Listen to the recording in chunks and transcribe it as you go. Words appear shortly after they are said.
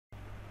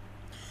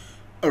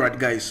Alright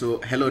guys, so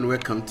hello and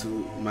welcome to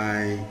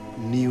my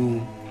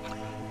new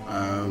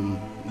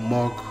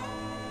mock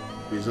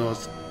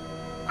results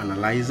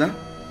analyzer.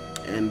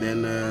 And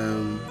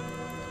then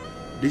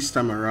this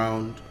time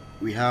around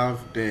we have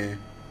the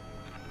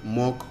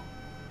mock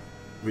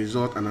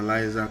result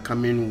analyzer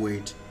coming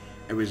with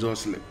a result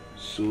slip,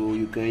 so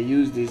you can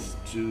use this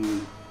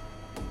to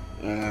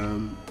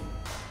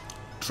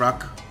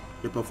track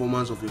the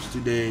performance of your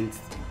students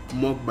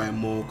mock by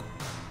mock.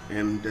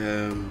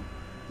 And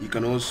you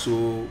can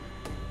also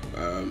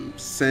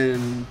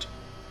send,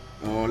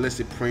 or let's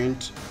say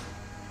print,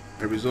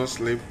 a result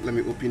slip. Let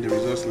me open the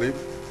result slip.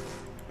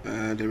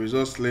 The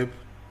result slip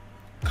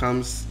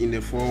comes in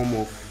the form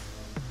of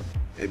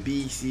a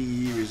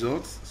BCE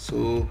result.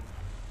 So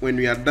when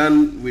we are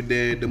done with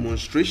the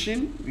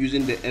demonstration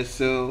using the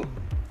Excel,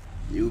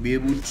 you'll be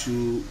able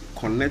to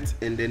connect,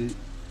 and then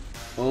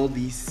all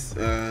these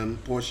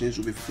portions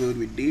will be filled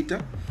with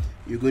data.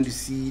 You're going to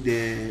see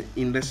the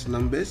index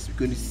numbers, you're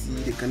going to see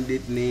the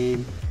candidate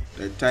name,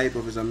 the type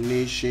of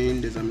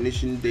examination, the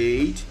examination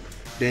date.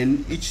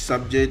 Then each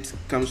subject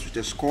comes with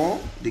a score,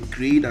 the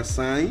grade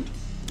assigned,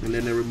 and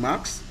then the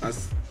remarks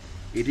as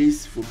it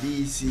is for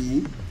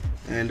BEC.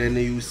 And then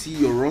you see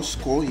your raw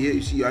score here,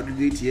 you see your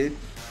aggregate here,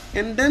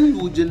 and then you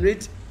will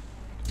generate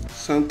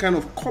some kind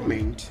of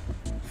comment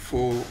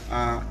for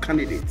our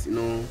candidates. You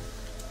know,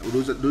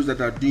 those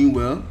that are doing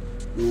well,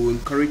 we will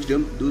encourage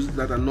them. Those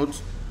that are not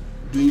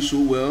doing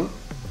so well,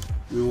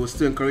 we will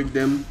still encourage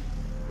them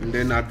and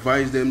then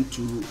advise them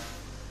to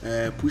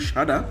push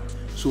harder.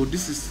 So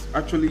this is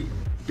actually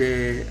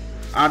the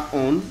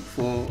add-on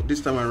for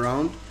this time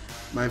around.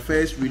 My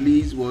first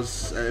release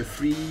was a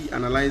free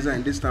analyzer,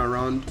 and this time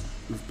around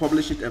we've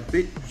published it a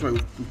bit. Sorry,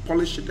 we've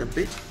polished it a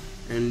bit,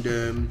 and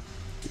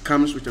it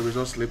comes with a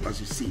result slip, as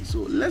you see.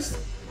 So let's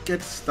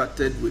get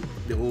started with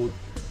the whole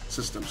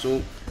system.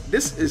 So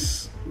this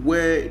is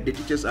where the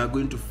teachers are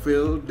going to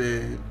fill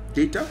the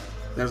data.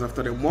 That's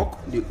after the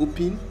mock, they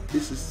open.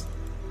 This is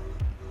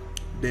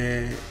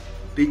the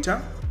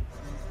data.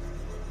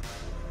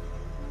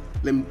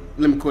 Let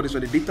me call this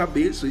one the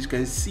database. So you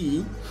can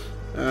see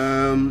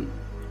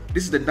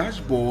this is the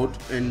dashboard,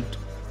 and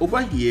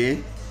over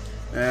here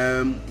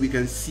we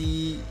can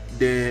see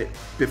the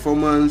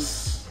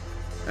performance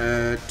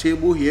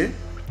table here.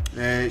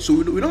 So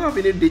we don't have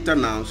any data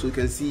now, so you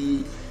can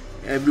see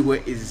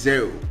everywhere is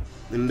 0.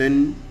 And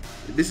then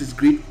this is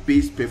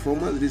grade-based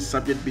performance, this is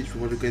subject-based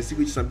performance. You can see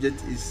which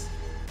subject is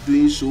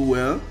doing so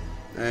well,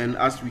 and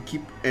as we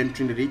keep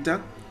entering the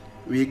data,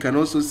 we can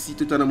also see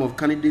total number of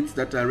candidates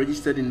that are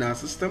registered in our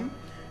system.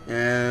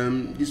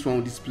 This one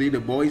will display the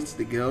boys,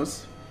 the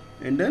girls,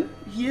 and then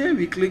here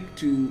we click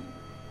to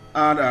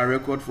add our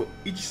record for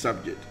each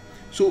subject.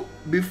 So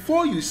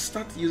before you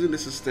start using the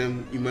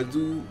system, you must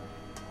do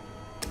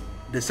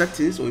the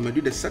settings, or you must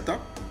do the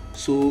setup.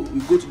 So we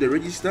go to the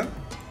register,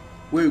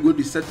 where we go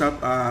to set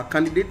up our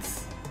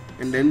candidates,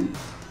 and then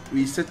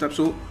we set up.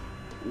 So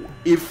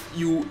if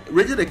you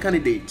register the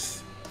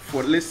candidates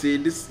for, let's say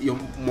this is your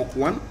mock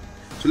 1,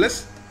 so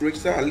let's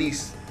register at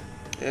least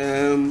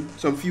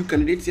some few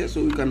candidates here.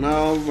 So we can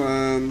have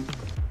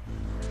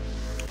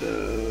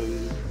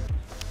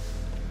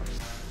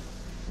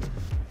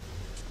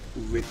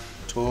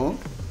Victor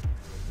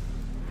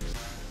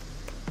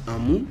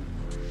Amu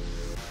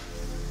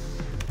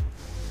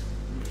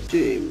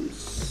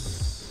James.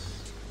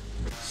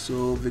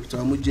 So Victor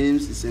Amu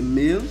James is a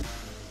male,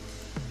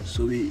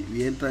 so we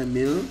enter a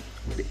male.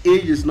 The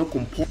age is not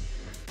compulsory.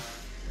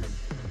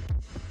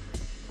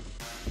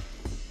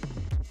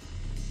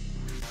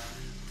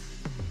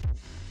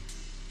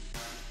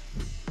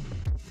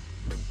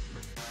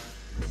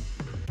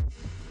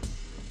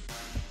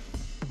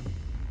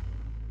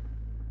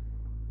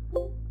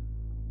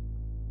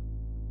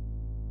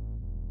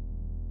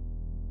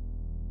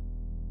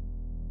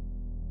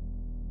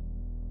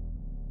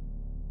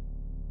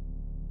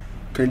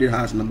 Candidate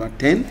has number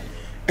 10,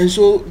 and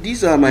so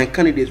these are my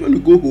candidates. When you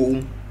go home,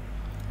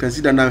 you can see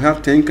that I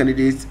have 10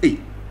 candidates. Hey,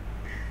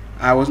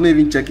 I was not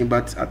even checking,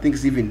 but I think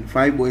it's even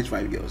 5 boys,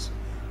 5 girls.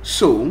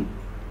 So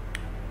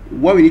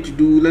what we need to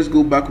do, let's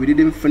go back. We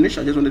didn't finish.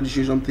 I just wanted to show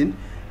you something.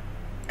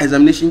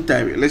 Examination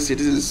time. Let's say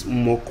this is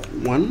mock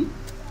 1,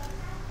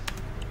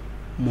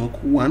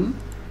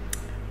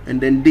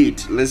 and then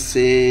date. Let's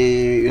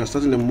say you're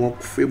starting the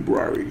mock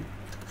February,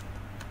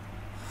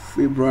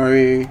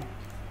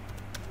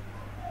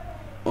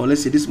 or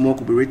let's say this mock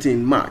will be written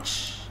in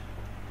March.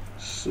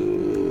 So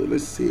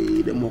let's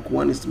say the mock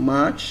 1 is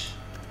March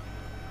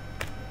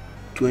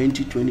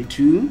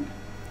 2022,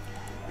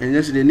 and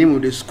let's say the name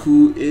of the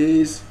school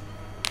is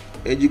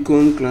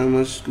Ejikon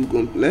Climate School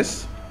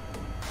Complex.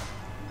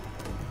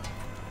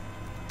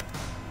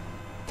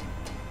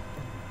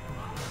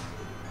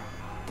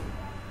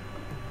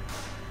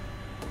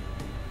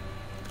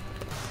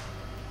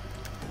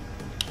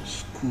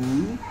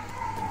 School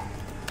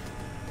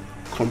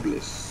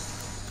Complex.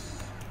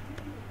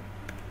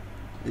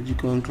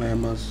 Ejikon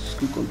Climate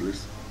School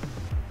Complex.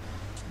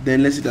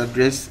 Then let's see, the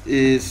address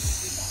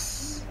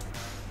is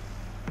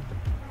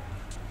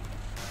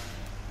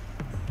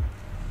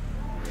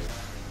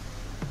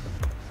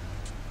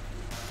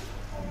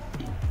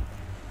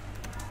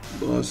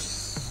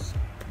source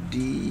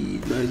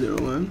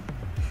D901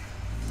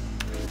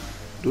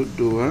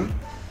 Dodoa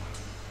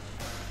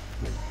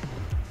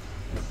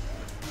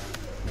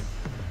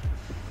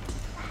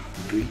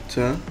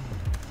Greater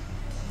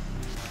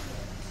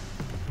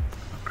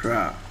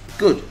Accra.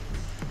 Good.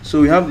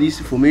 So we have this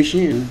information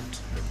and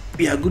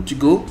we are good to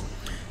go.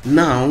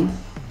 Now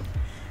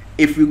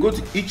if we go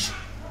to each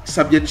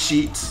subject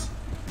sheet,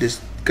 the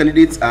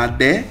candidates are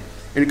there,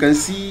 and you can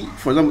see,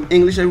 for example,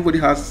 English, everybody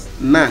has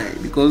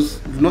 9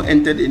 because we've not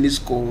entered any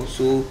score,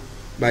 so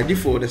by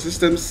default the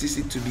system sees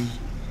it to be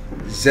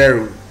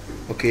 0.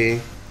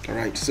 Okay, all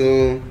right.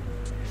 So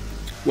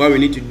what we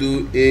need to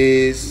do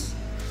is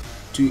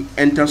to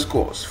enter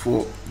scores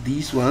for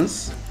these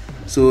ones.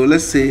 So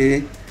let's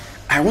say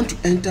I want to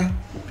enter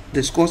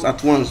the scores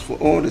at once for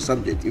all the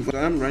subjects. If I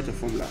am write a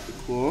formula,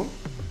 equal,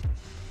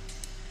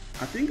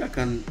 I think I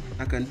can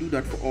do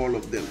that for all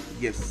of them.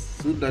 Yes,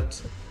 so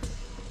that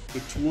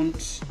it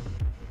won't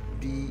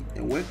be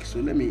a work. So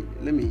let me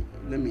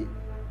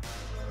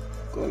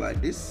go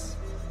like this.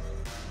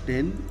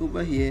 Then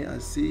over here I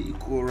say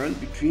equal run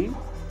between.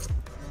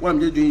 What I'm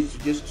just doing is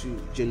just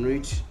to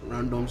generate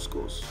random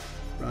scores.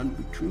 Run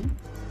between,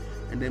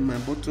 and then my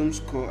bottom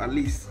score, at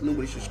least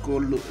nobody should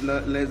score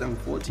less than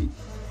 40,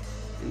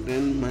 and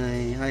then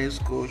my highest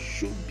score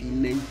should be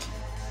 90.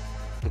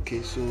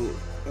 Okay, so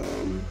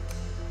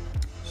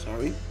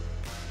sorry,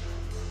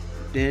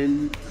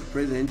 then I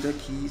press the enter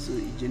key, so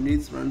it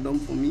generates random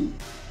for me.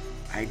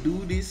 I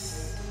do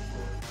this.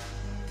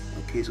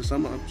 Okay, so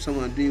some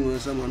are doing well,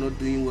 some are not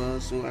doing well,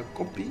 so I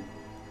copy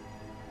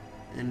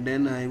and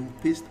then I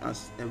paste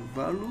as a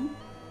value.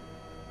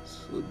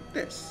 So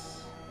this.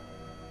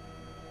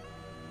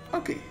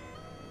 Okay,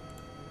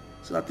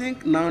 so I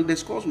think now the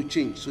scores will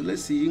change. So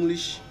let's see,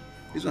 English,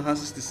 this one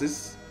has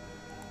 66,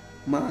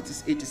 math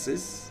is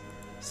 86,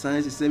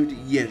 science is 70.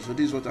 Yes, so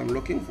this is what I'm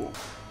looking for.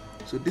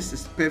 So this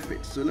is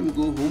perfect. So let me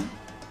go home.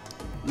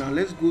 Now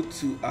let's go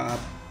to our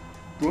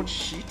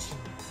broadsheet.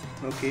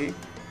 Okay,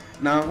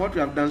 now what we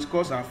have done,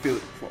 scores are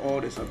filled for all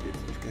the subjects.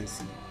 You can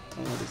see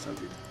all the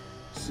subjects.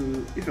 So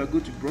if I go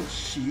to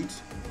broadsheet,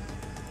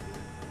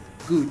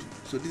 good.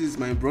 So this is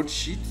my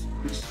broadsheet,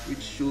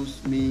 which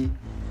shows me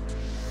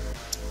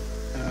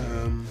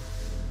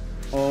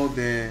all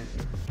the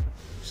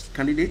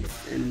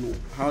candidates and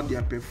how they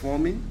are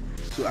performing.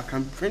 So I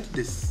can print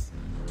this.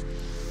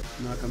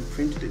 Now I can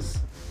print this.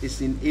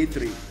 It's in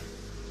A3.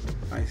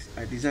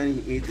 I designed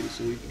in A3,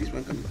 so this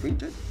one can be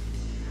printed.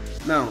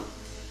 Now,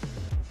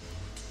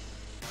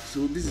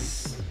 so this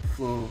is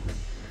for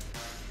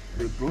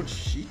the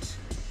broadsheet,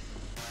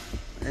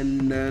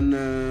 and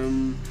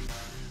then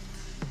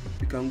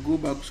we can go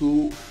back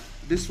to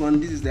this one.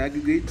 This is the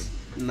aggregate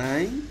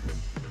 9,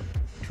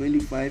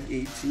 25,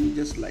 18,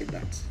 just like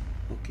that.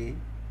 Okay,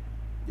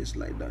 just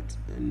like that.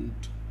 And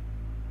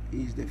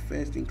he's the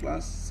first in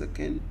class,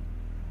 second.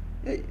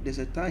 Hey, there's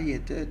a tie here,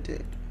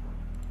 third.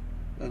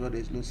 That's why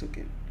there's no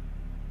second.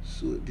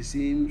 So the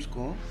same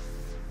score,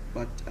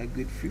 but I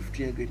get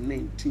 15, I get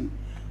 19.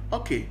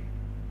 Okay,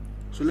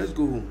 so let's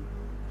go home.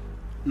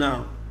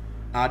 Now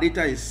our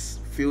data is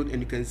filled,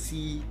 and you can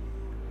see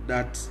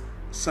that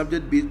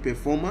subject-based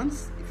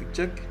performance, if you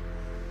check,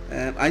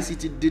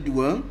 ICT did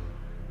well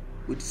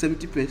with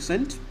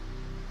 70%,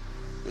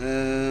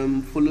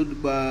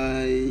 followed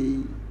by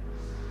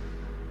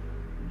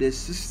the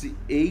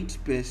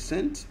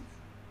 68%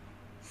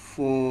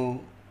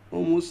 for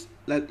almost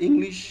like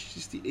English,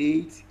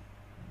 68,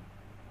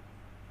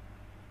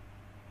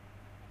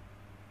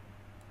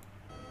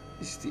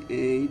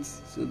 68.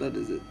 So that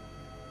is it.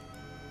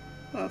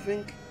 I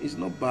think it's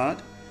not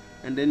bad.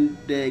 And then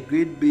the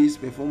grade-based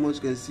performance,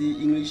 you can see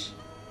English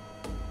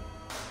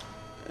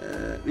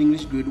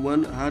grade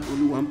 1 had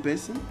only 1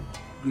 person,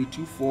 grade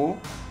 2 4,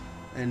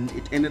 and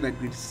it ended at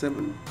grade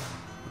 7.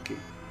 Okay,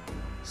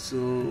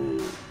 so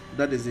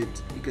that is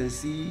it. You can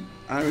see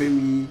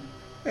RME.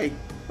 Hey,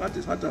 what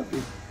is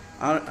happening?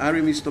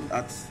 RME stopped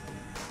at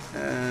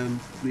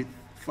grade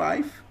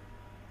 5.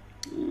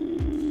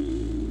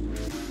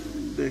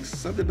 The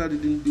subject that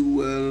didn't do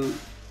well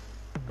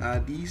are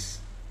these.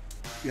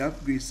 We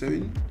have grade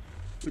 7,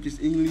 which is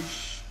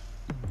English,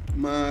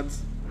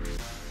 math,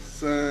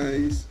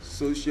 science,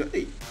 social.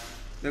 Hey,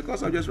 the course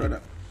subjects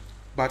rather.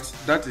 But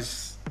that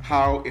is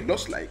how it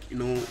looks like. You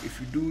know, if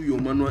you do your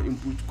manual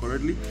input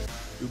correctly,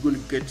 you're going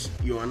to get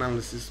your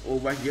analysis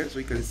over here. So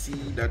you can see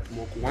that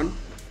mock 1.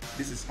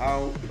 This is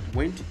how it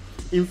went.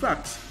 In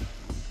fact,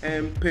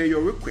 per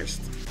your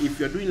request, if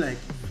you're doing like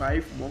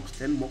 5 mocks,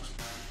 10 mocks,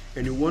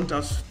 and you want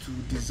us to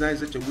design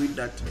such a way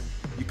that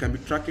you can be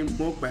tracking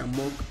mock by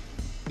mock,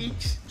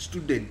 each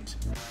student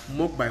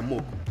mock by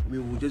mock, we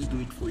will just do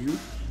it for you.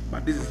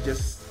 But this is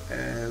just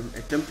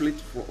a template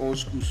for all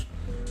schools.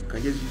 You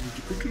can just use it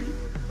to quickly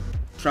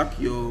track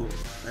your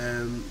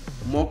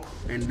mock,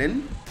 and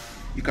then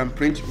you can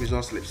print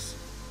result slips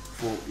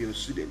for your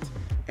students.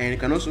 And you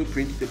can also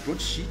print the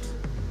broadsheet,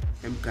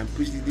 and you can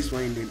put this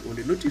one on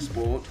the notice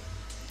board,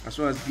 as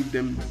well as give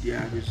them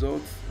their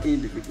results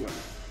individually.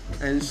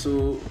 And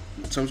so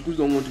some schools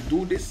don't want to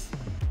do this,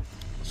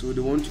 so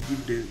they want to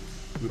give the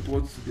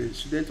report to the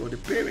student or the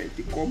parent.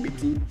 They call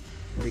meeting,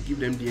 they give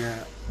them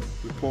their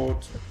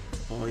report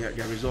or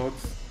their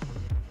results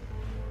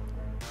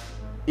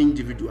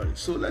individually.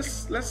 So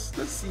let's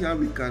see how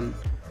we can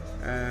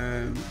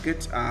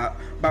get our.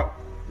 But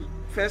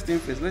first thing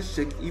first, let's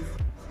check if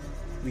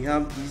we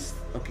have this.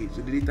 Okay,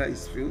 so the data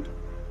is filled.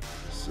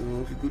 So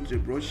if you go to the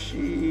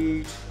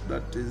broadsheet,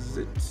 that is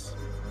it.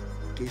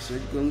 Okay, so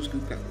it goes to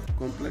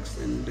complex,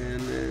 and then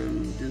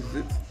this is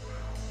it.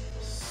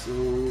 So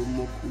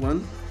mock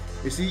 1,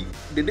 you see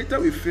the data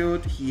we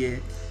filled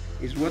here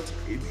is what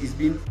is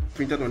being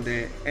printed on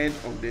the end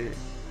of the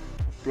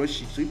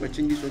broadsheet. So if I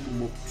change this one to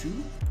mock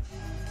 2,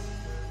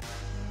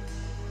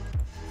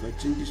 if I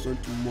change this one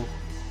to mock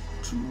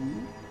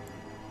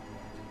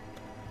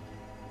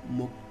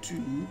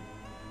 2,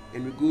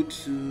 and we go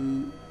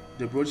to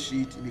the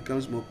broadsheet, it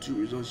becomes mock 2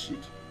 result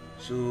sheet.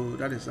 So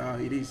that is how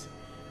it is.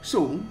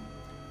 So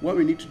what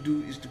we need to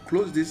do is to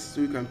close this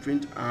so we can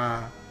print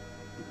our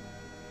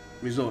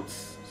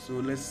results. So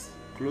let's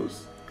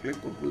close,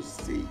 click on close,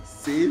 say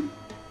save.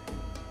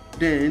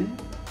 Then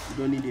we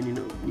don't need any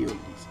of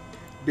these.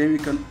 Then we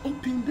can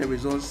open the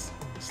results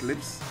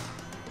slips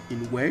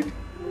in Word.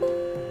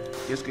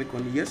 Just click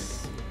on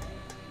yes,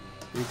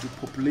 and to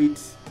populate.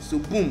 So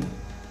boom,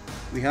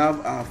 we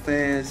have our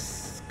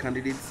first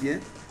candidates here.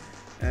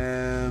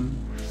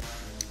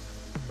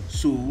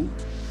 So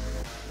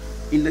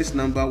index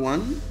number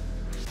 1,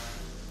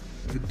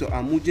 Victor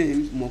Amu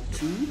James, mock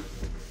 2,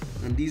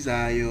 and these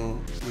are your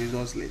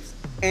result slips.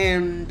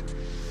 And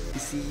you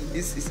see,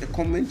 this is a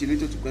comment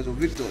generated to question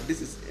Victor.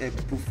 This is a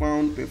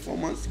profound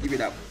performance. Give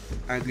it up.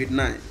 I grade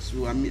 9.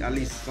 So I mean, at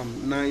least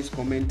some nice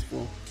comment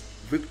for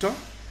Victor.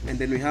 And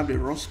then we have the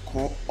raw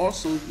score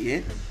also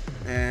here,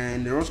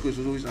 and the raw score is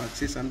always at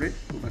 600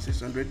 over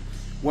 600.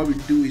 What we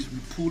do is we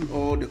pull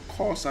all the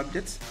core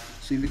subjects,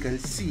 so if you can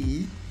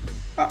see,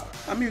 I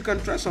mean, you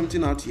can try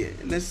something out here.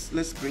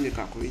 Let's bring a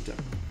calculator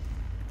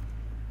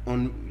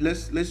on.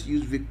 Let's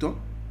use Victor.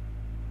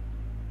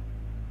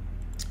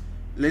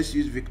 Let's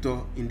use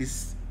Victor in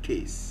this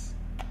case.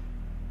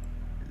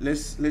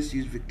 Let's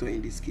use Victor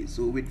in this case.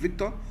 So with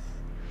Victor,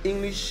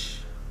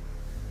 English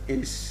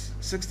is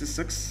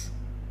 66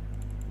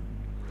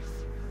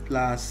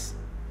 plus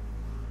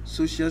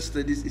social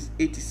studies is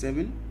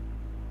 87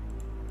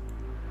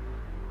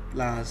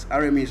 plus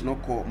RME is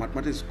not core,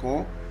 mathematics is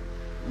core,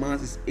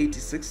 math is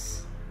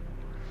 86.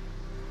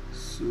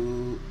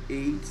 So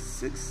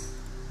 86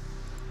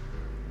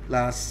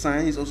 plus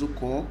science also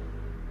core,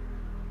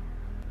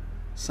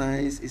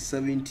 science is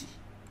 70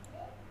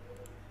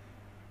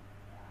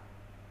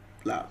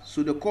 plus.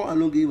 So the core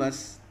alone gave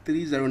us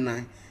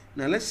 309.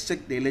 Now let's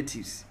check the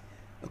electives.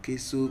 Okay,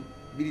 so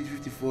BD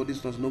 54,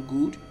 this was not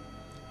good.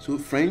 So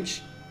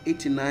French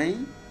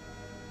 89,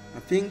 I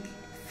think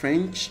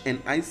French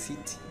and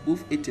ICT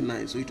both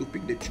 89, so it will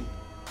pick the two.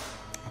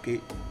 Okay,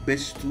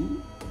 best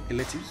 2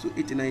 electives, so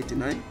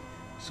 89.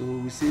 So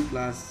we say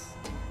plus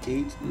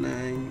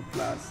 89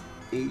 plus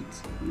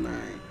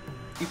 89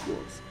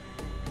 equals.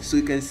 So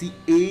you can see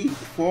A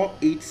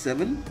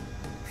 487.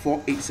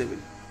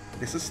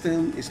 The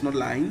system is not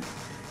lying.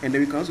 And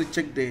then we can also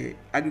check the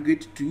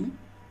aggregate 2.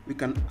 We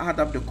can add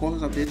up the core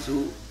subjects.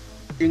 So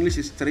English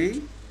is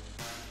 3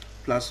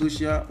 plus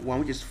social 1,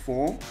 which is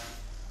 4,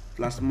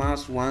 plus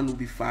maths 1 will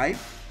be 5,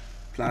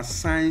 plus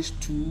science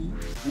 2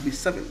 will be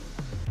 7,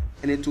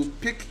 and it will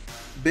pick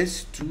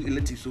best 2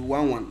 electives, so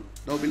 1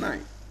 that will be 9.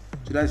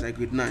 So that is a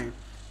grade 9,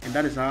 and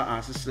that is how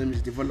our system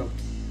is developed,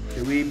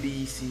 the way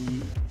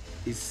BEC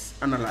is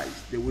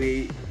analyzed, the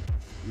way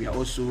we are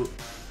also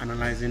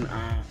analyzing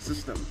our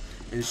system.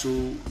 And so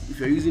if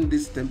you're using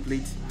this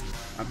template,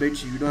 I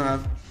bet you don't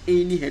have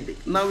any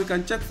headache. Now we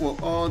can check for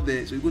all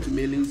the, so you go to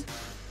mailings,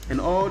 and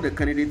all the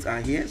candidates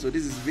are here. So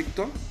this is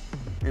Victor,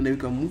 and then we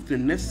can move to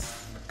the next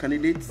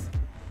candidate,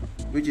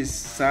 which is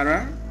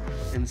Sarah,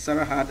 and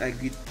Sarah had a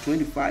grade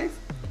 25.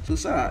 So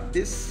Sarah,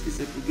 this is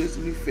a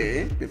progressively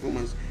fair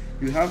performance.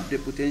 You have the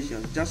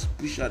potential, just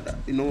push harder.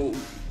 You know,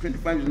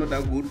 25 is not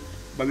that good,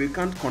 but we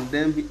can't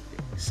condemn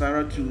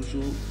Sarah too.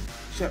 So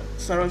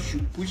Sarah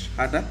should push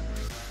harder.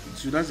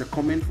 So that's a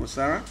comment for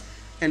Sarah.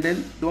 And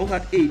then the one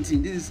had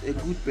 18. This is a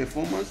good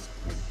performance.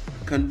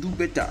 Can do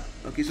better.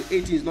 Okay, so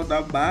 18 is not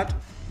that bad,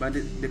 but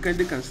the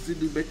candidate can still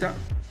do better.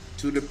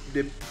 So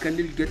the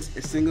candidate gets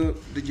a single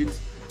digit.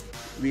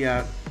 We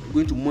are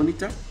going to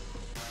monitor,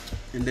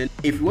 and then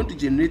if you want to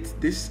generate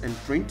this and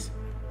print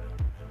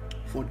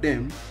for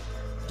them,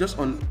 just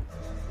on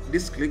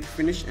this click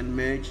finish and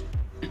merge,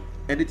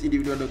 edit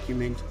individual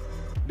document.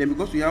 Then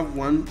because we have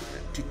 1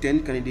 to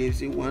 10 candidates,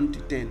 say 1 to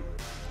 10,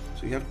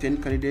 so you have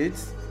 10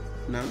 candidates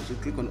now. So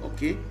click on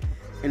OK,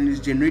 and it's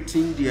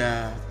generating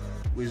their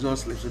result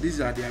slips. So these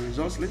are their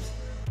result slips.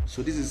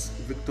 So this is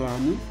Victor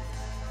Amu.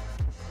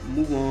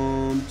 Move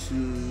on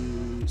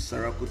to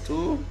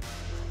Sarakoto.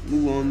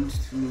 Move on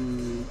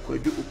to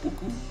Kwedu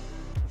Opoku.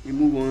 We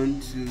move on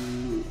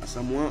to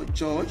Asamoah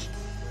George.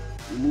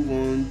 We move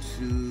on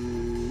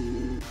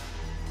to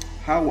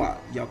Hawa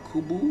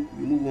Yakubu.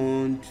 We move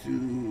on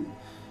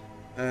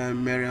to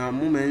Miriam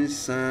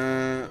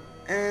Momensa,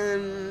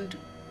 and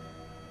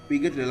we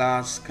get the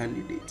last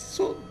candidate.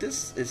 So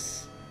this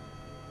is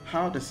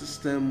how the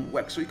system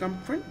works. So you can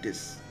print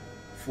this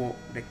for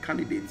the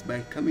candidates by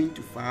coming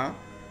to file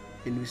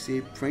and we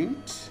say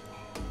print,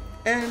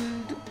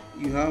 and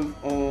you have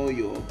all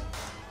your,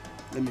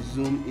 let me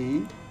zoom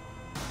in.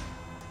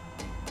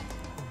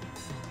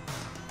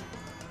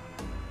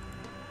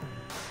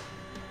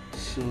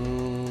 So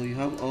you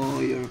have all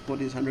your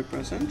report is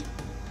 100%.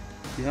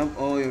 You have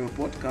all your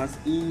report cards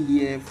in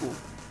here for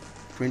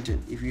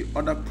printing. If you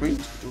order print,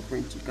 it will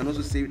print. You can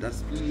also save it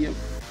as PDF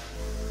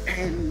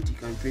and you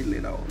can print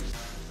later on.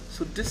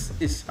 So this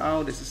is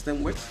how the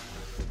system works.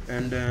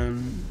 And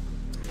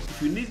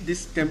if you need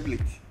this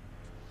template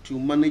to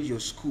manage your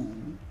school,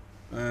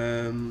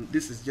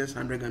 this is just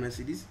 100 Ghana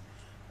cedis.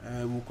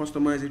 We'll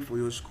customize it for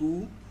your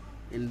school,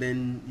 and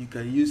then you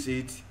can use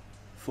it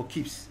for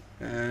keeps,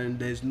 and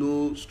there's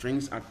no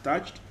strings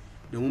attached.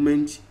 The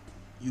moment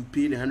you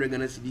pay the 100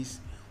 Ghana cedis,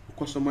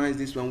 we'll customize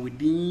this one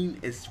within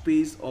a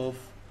space of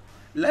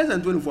less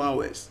than 24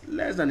 hours,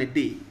 less than a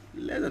day,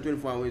 less than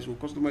 24 hours. We'll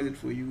customize it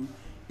for you,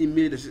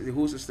 email the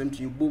whole system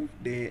to you, both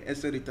the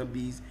Excel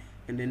database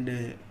and then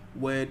the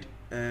Word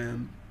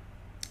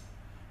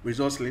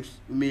result slips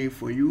made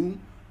for you,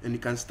 and you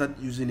can start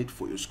using it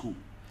for your school.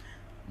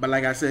 But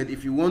like I said,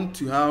 if you want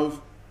to have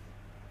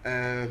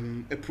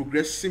a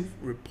progressive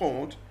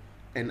report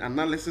and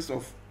analysis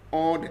of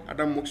all the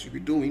other mocks you'll be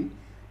doing,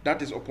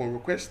 that is upon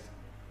request.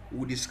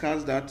 We'll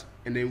discuss that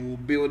and then we'll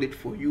build it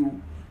for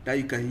you, that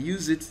you can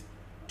use it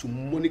to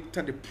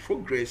monitor the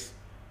progress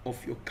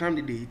of your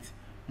candidate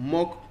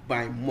mock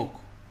by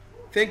mock.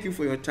 Thank you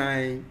for your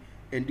time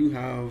and do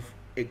have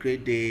a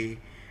great day.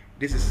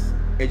 This is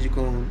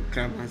Educon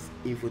Clamors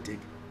Infotech.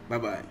 Bye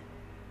bye.